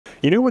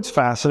You know what's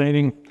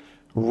fascinating?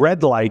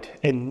 Red light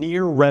and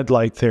near red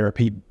light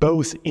therapy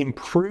both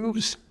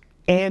improves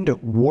and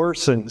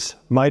worsens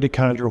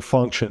mitochondrial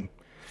function.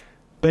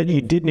 Bet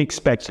you didn't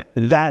expect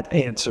that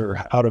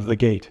answer out of the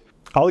gate.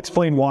 I'll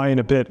explain why in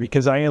a bit,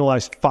 because I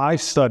analyzed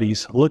 5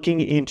 studies looking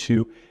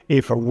into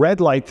if a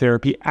red light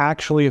therapy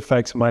actually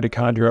affects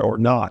mitochondria or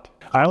not.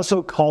 I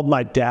also called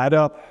my dad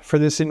up for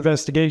this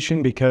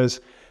investigation because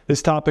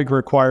this topic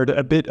required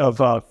a bit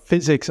of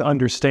physics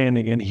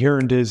understanding, and he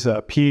earned his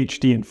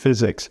PhD in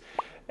physics.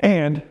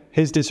 And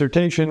his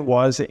dissertation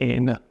was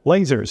in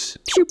lasers.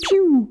 Pew,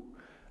 pew.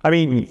 I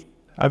mean,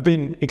 I've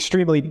been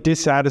extremely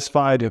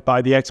dissatisfied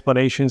by the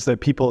explanations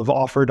that people have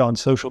offered on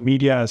social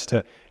media as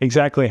to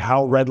exactly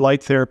how red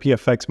light therapy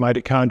affects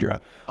mitochondria.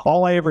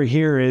 All I ever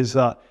hear is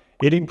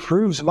it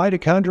improves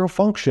mitochondrial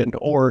function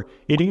or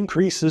it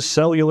increases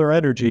cellular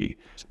energy.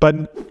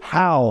 But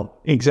how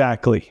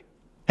exactly?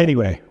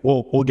 Anyway,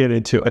 we'll get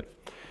into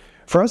it.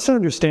 For us to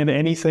understand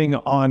anything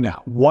on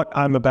what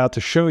I'm about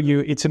to show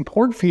you, it's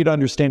important for you to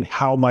understand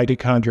how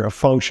mitochondria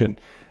function,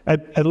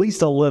 at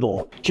least a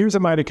little. Here's a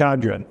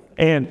mitochondrion,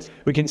 and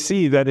we can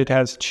see that it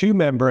has 2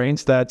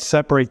 membranes that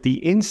separate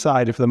the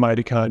inside of the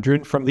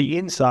mitochondrion from the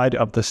inside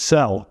of the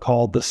cell,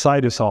 called the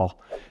cytosol.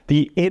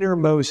 The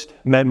innermost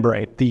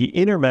membrane, the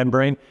inner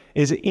membrane,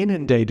 is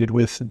inundated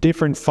with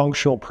different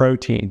functional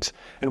proteins,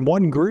 and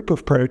one group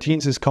of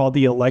proteins is called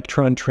the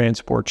electron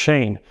transport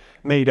chain,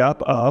 made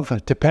up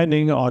of,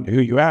 depending on who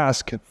you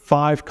ask,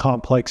 5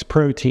 complex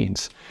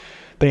proteins.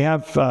 They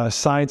have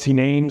sciencey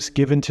names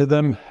given to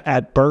them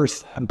at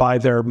birth by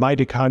their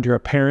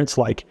mitochondria parents,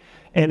 like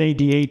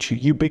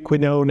NADH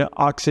ubiquinone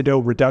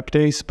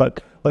oxidoreductase,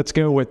 but let's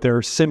go with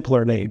their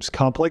simpler names: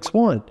 complex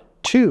 1,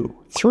 2,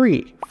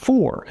 3,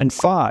 4, and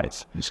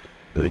 5.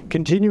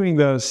 Continuing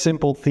the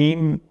simple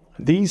theme,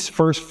 these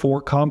first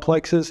 4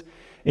 complexes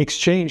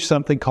exchange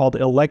something called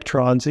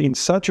electrons in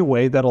such a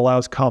way that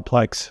allows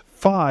complex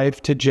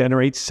 5 to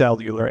generate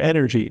cellular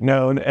energy,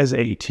 known as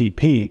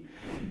ATP.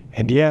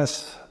 And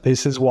yes,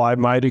 this is why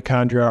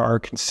mitochondria are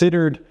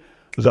considered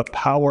the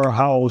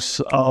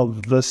powerhouse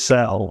of the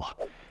cell.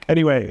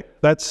 Anyway,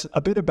 that's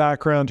a bit of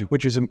background,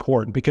 which is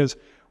important because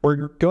we're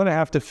going to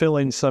have to fill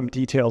in some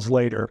details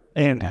later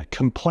and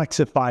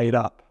complexify it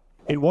up.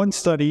 In one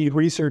study,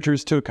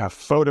 researchers took a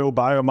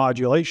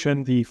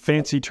photobiomodulation, the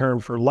fancy term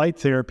for light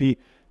therapy,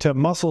 to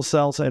muscle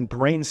cells and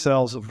brain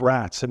cells of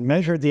rats and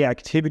measured the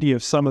activity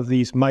of some of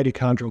these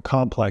mitochondrial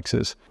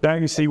complexes. Now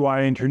you see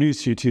why I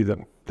introduced you to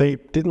them. They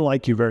didn't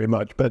like you very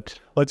much, but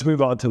let's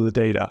move on to the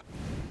data.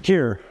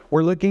 Here,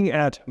 we're looking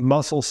at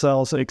muscle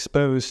cells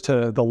exposed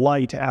to the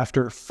light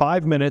after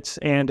 5 minutes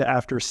and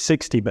after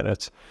 60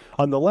 minutes.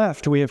 On the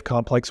left, we have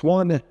complex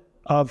 1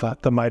 of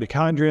the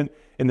mitochondrion.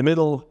 In the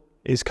middle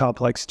is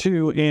complex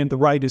 2, and the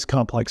right is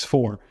complex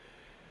 4.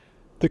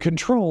 The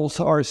controls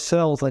are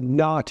cells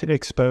not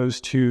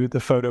exposed to the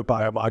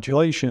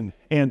photobiomodulation,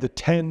 and the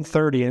 10,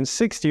 30, and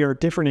 60 are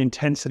different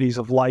intensities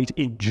of light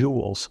in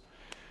joules.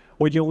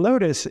 What you'll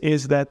notice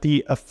is that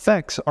the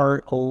effects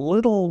are a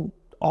little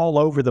all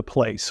over the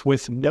place,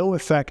 with no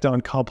effect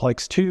on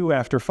complex 2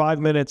 after 5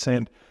 minutes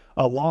and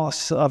a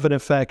loss of an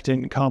effect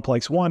in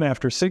complex 1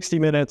 after 60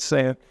 minutes,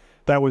 and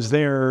that was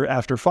there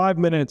after 5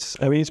 minutes.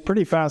 I mean, it's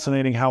pretty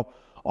fascinating how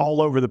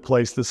all over the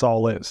place this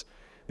all is.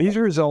 These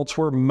results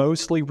were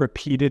mostly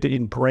repeated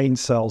in brain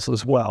cells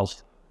as well.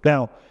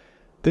 Now,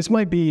 this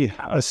might be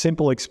a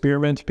simple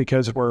experiment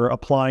because we're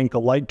applying the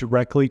light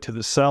directly to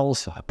the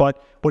cells,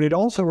 but what it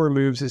also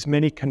removes is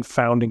many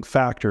confounding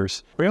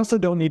factors. We also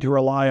don't need to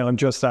rely on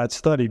just that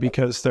study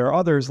because there are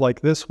others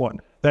like this one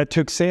that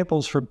took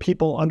samples from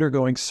people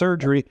undergoing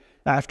surgery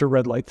after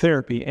red light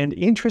therapy. And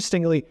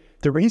interestingly,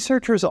 the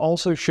researchers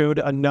also showed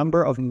a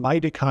number of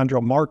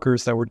mitochondrial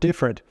markers that were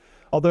different,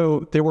 although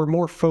they were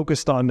more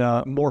focused on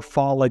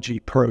morphology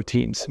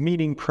proteins,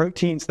 meaning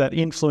proteins that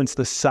influence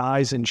the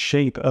size and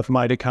shape of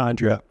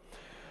mitochondria.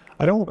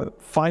 I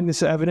don't find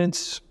this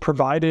evidence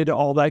provided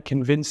all that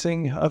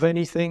convincing of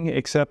anything,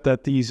 except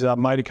that these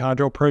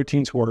mitochondrial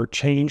proteins were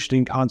changed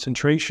in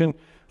concentration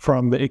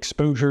from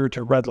exposure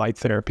to red light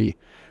therapy.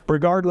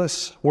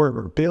 Regardless, we're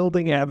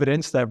building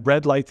evidence that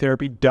red light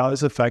therapy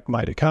does affect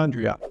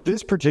mitochondria.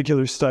 This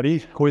particular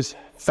study was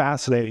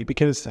fascinating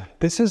because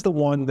this is the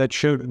one that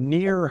showed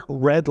near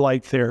red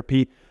light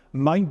therapy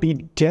might be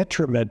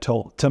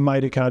detrimental to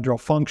mitochondrial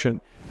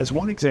function. As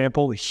one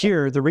example,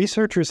 here the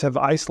researchers have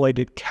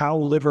isolated cow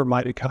liver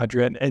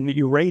mitochondria and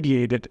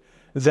irradiated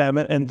them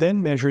and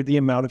then measured the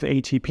amount of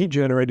ATP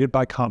generated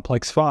by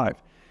complex 5.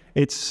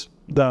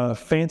 The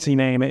fancy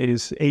name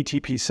is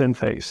ATP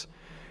synthase.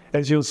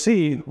 As you'll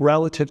see,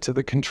 relative to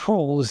the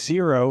control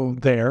 0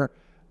 there,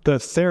 the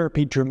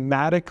therapy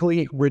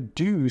dramatically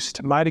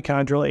reduced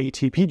mitochondrial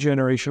ATP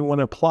generation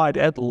when applied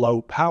at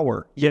low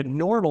power, yet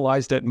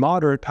normalized at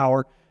moderate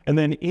power and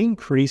then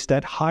increased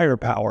at higher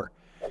power.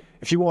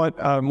 If you want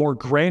a more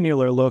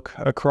granular look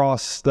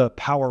across the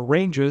power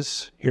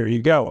ranges, here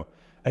you go.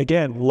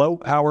 Again, low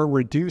power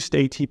reduced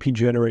ATP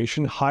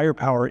generation, higher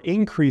power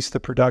increased the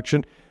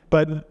production,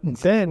 but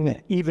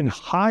then even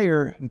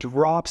higher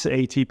drops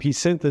ATP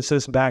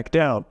synthesis back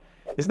down.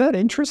 Isn't that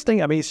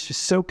interesting? I mean, it's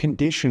just so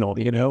conditional,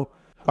 you know?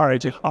 All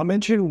right, I'll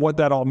mention what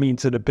that all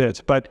means in a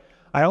bit, but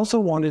I also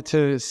wanted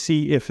to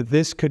see if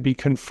this could be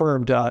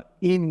confirmed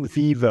in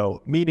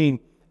vivo, meaning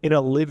in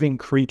a living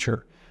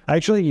creature. I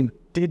actually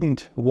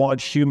didn't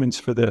want humans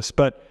for this,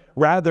 but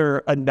rather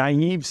a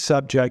naive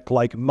subject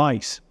like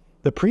mice.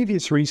 The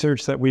previous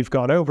research that we've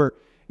gone over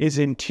is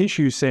in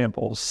tissue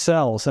samples,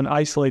 cells, and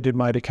isolated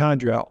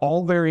mitochondria,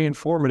 all very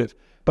informative,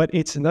 but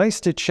it's nice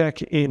to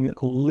check in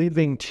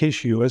living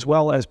tissue as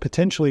well as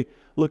potentially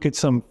look at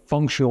some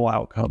functional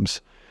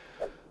outcomes.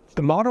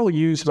 The model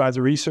used by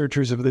the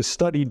researchers of this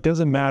study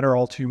doesn't matter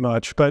all too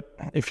much, but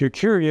if you're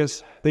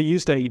curious, they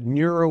used a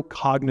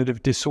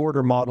neurocognitive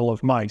disorder model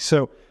of mice.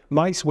 So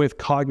mice with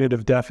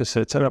cognitive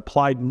deficits, and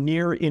applied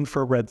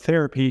near-infrared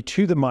therapy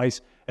to the mice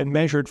and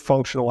measured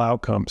functional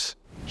outcomes.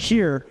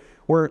 Here,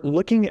 we're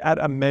looking at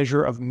a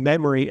measure of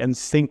memory and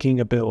thinking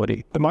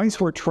ability. The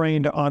mice were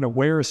trained on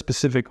where a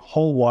specific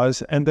hole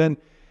was, and then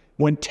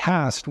when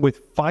tasked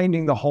with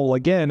finding the hole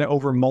again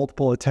over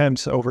multiple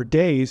attempts over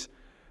days,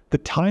 the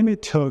time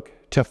it took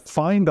to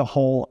find the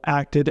hole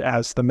acted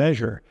as the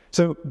measure.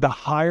 So the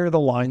higher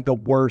the line, the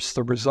worse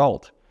the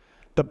result.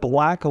 The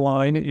black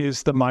line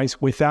is the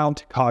mice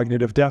without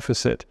cognitive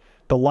deficit.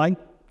 The light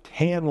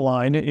tan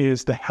line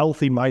is the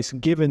healthy mice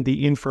given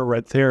the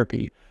infrared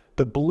therapy.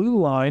 The blue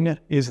line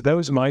is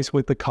those mice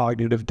with the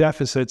cognitive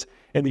deficits,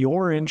 and the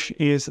orange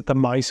is the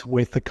mice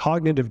with the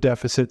cognitive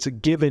deficits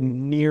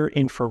given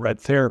near-infrared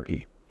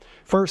therapy.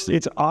 First,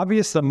 it's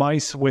obvious the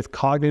mice with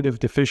cognitive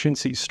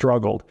deficiency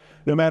struggled,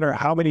 no matter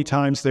how many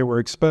times they were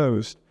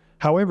exposed.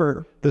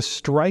 However, the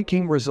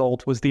striking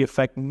result was the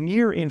effect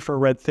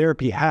near-infrared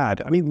therapy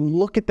had. I mean,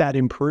 look at that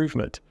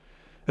improvement.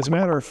 As a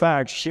matter of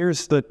fact,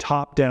 here's the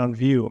top-down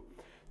view.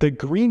 The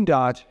green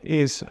dot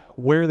is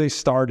where they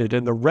started,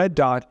 and the red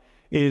dot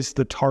is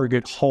the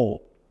target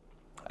hole.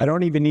 I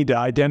don't even need to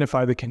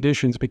identify the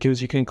conditions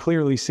because you can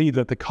clearly see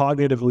that the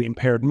cognitively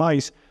impaired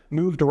mice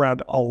moved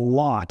around a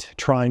lot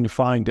trying to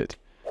find it.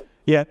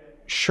 Yet,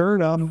 sure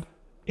enough,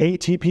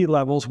 ATP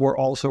levels were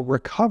also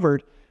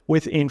recovered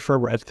with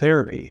infrared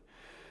therapy,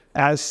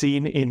 as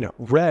seen in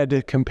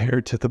red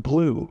compared to the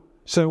blue.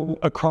 So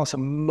across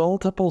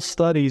multiple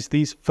studies,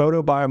 these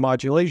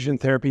photobiomodulation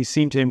therapies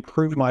seem to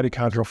improve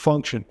mitochondrial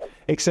function,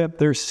 except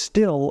there's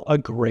still a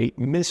great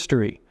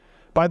mystery.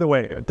 By the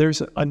way,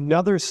 there's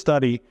another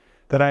study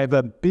that I have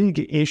a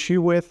big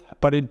issue with,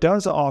 but it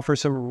does offer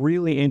some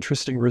really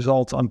interesting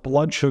results on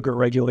blood sugar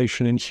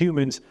regulation in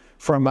humans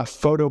from a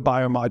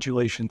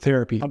photobiomodulation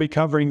therapy. I'll be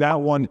covering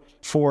that one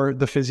for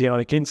the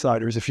Physionic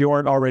Insiders. If you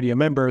aren't already a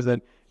member,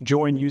 then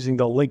join using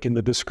the link in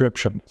the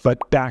description.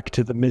 But back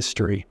to the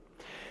mystery.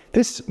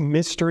 This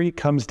mystery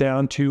comes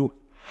down to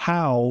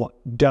how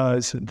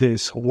does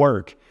this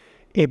work?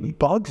 It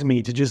bugs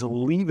me to just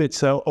leave it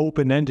so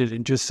open-ended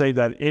and just say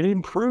that it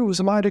improves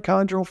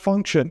mitochondrial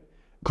function.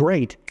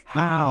 Great.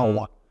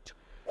 How?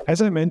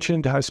 As I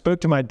mentioned, I spoke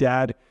to my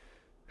dad,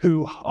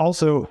 who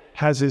also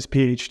has his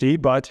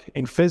PhD, but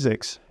in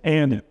physics,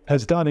 and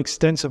has done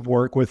extensive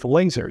work with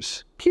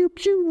lasers. Pew,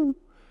 pew.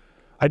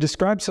 I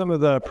described some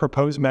of the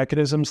proposed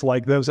mechanisms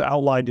like those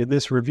outlined in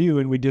this review,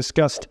 and we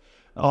discussed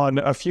on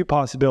a few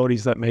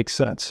possibilities that make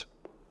sense.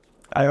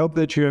 I hope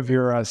that you have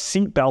your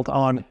seatbelt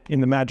on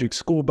in the Magic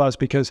School Bus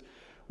because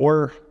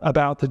we're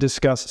about to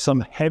discuss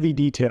some heavy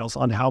details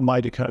on how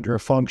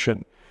mitochondria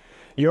function.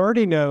 You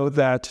already know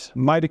that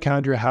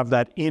mitochondria have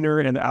that inner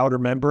and outer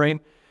membrane,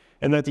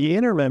 and that the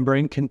inner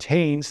membrane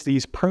contains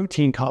these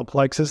protein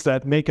complexes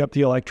that make up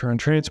the electron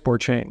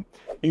transport chain.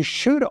 You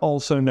should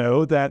also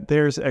know that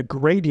there's a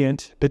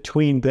gradient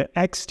between the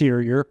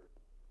exterior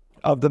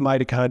of the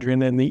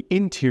mitochondrion and the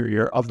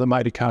interior of the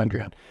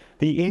mitochondrion.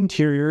 The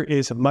interior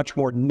is much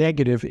more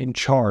negative in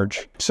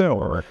charge.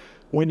 So,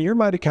 when your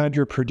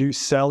mitochondria produce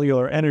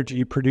cellular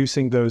energy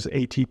producing those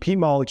ATP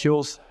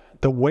molecules,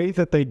 the way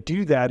that they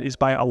do that is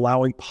by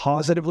allowing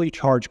positively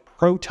charged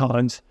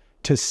protons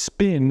to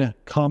spin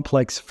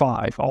complex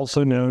 5,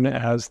 also known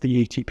as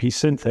the ATP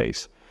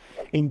synthase.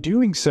 In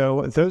doing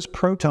so, those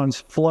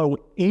protons flow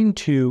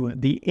into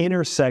the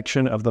inner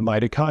section of the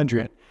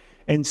mitochondrion.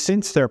 And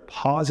since they're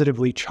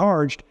positively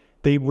charged,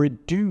 they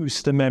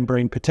reduce the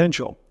membrane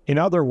potential. In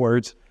other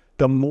words,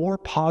 the more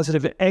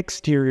positive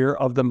exterior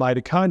of the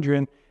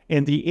mitochondrion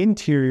and the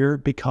interior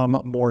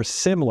become more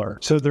similar.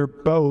 So they're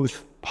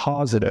both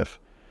positive.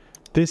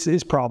 This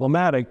is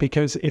problematic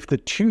because if the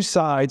two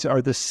sides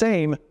are the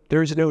same,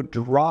 there's no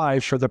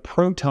drive for the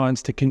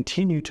protons to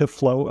continue to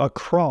flow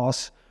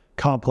across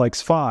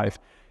complex 5,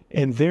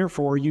 and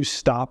therefore you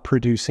stop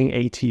producing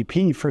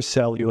ATP for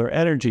cellular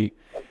energy.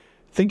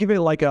 Think of it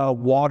like a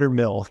water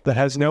mill that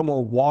has no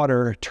more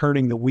water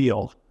turning the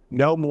wheel,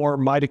 no more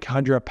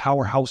mitochondria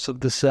powerhouse of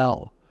the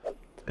cell.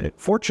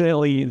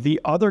 Fortunately, the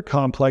other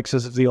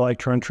complexes of the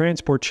electron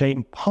transport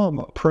chain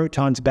pump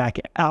protons back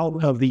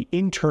out of the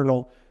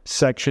internal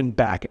section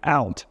back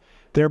out,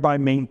 thereby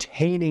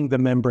maintaining the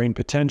membrane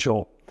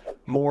potential,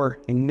 more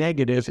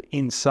negative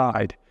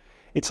inside.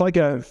 It's like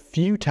a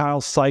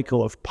futile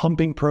cycle of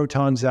pumping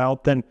protons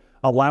out, then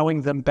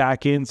allowing them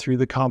back in through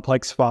the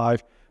complex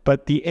 5.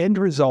 But the end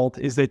result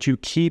is that you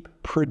keep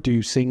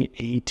producing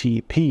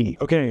ATP.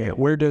 Okay,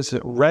 where does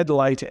red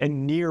light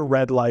and near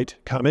red light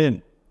come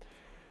in?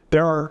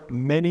 There are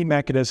many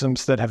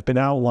mechanisms that have been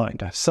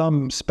outlined,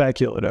 some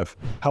speculative.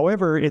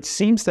 However, it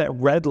seems that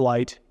red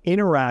light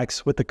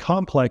interacts with the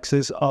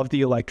complexes of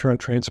the electron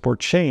transport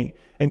chain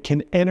and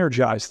can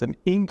energize them,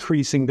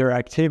 increasing their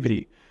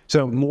activity.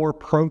 So more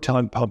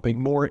proton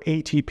pumping, more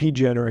ATP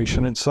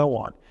generation, and so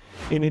on.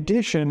 In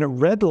addition,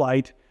 red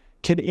light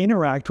can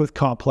interact with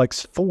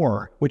complex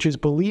 4, which is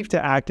believed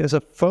to act as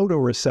a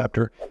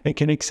photoreceptor and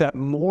can accept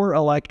more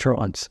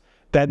electrons.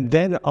 That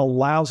then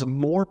allows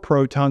more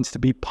protons to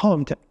be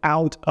pumped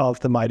out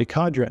of the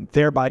mitochondria,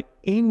 thereby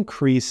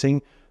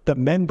increasing the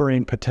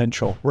membrane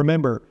potential.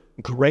 Remember,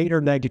 greater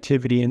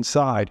negativity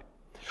inside.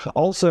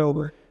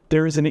 Also,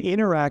 there is an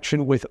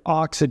interaction with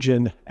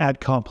oxygen at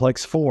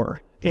complex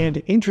 4.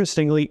 And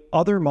interestingly,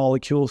 other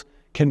molecules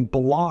can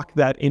block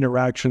that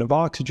interaction of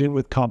oxygen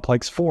with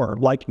complex 4,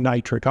 like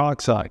nitric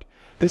oxide.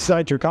 This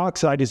nitric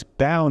oxide is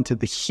bound to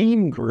the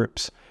heme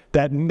groups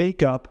that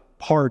make up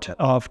part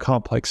of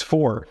complex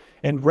 4,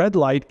 and red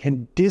light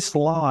can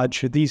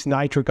dislodge these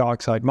nitric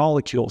oxide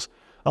molecules,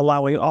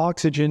 allowing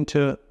oxygen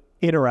to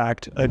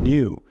interact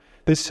anew.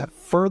 This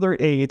further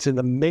aids in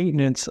the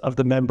maintenance of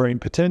the membrane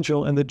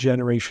potential and the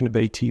generation of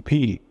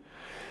ATP.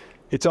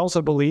 It's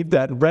also believed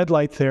that red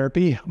light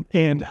therapy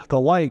and the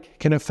like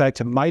can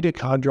affect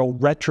mitochondrial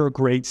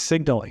retrograde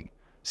signaling.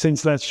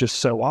 Since that's just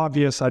so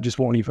obvious, I just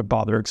won't even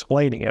bother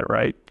explaining it,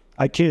 right?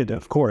 I kid,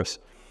 of course.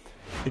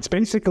 It's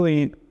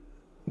basically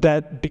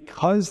that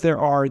because there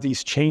are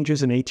these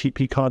changes in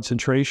ATP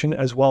concentration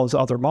as well as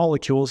other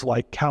molecules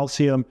like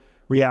calcium,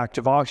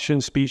 reactive oxygen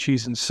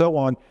species, and so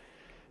on,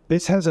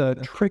 this has a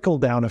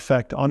trickle-down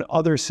effect on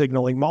other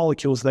signaling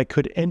molecules that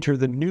could enter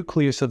the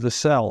nucleus of the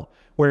cell,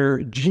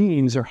 where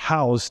genes are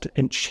housed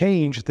and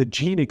change the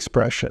gene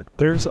expression.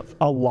 There's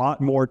a lot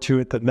more to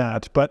it than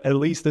that, but at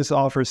least this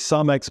offers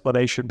some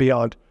explanation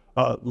beyond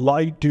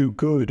light do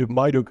good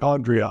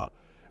mitochondria,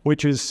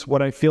 which is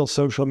what I feel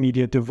social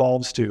media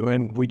devolves to,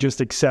 and we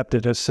just accept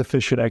it as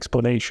sufficient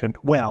explanation.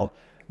 Well,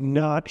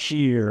 not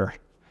here.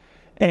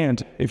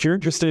 And if you're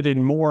interested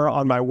in more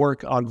on my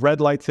work on red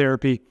light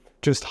therapy,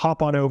 just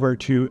hop on over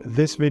to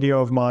this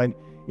video of mine.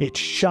 It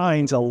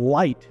shines a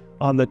light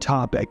on the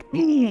topic.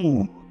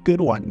 Good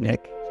one,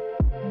 Nick.